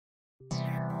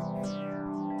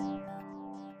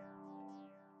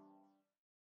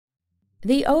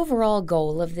The overall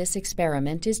goal of this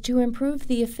experiment is to improve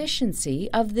the efficiency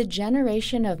of the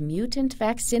generation of mutant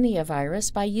Vaccinia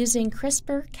virus by using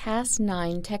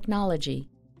CRISPR-Cas9 technology.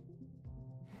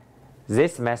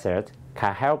 This method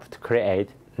can help to create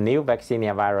new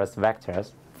Vaccinia virus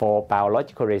vectors for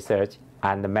biological research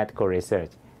and medical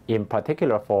research, in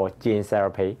particular for gene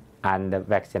therapy and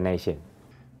vaccination.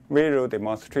 Visual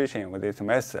demonstration with this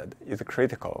method is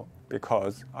critical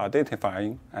because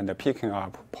identifying and picking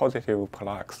up positive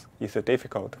plaques is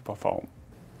difficult to perform.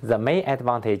 The main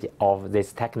advantage of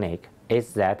this technique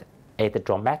is that it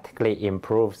dramatically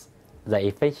improves the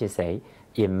efficiency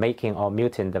in making a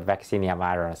mutant Vaccinia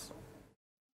virus.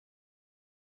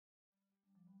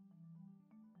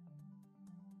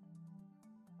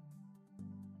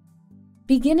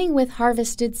 Beginning with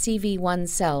harvested CV1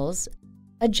 cells,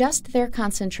 adjust their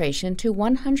concentration to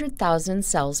 100,000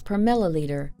 cells per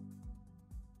milliliter.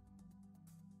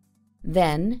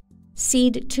 Then,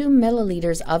 seed 2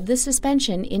 milliliters of the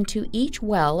suspension into each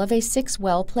well of a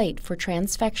 6-well plate for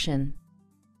transfection.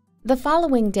 The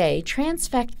following day,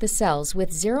 transfect the cells with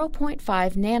 0.5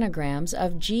 nanograms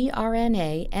of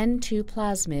gRNA N2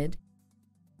 plasmid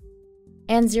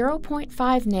and 0.5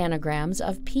 nanograms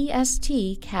of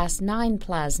PST Cas9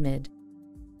 plasmid.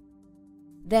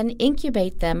 Then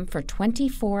incubate them for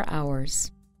 24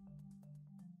 hours.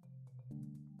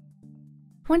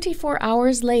 24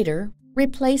 hours later,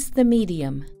 replace the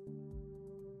medium.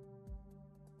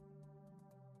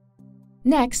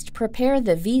 Next, prepare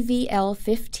the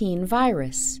VVL15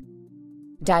 virus.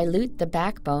 Dilute the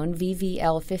backbone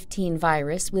VVL15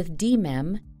 virus with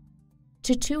DMEM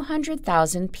to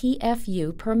 200,000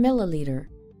 PFU per milliliter.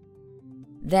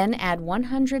 Then add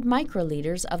 100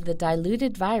 microliters of the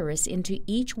diluted virus into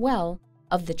each well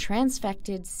of the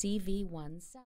transfected CV1 cell.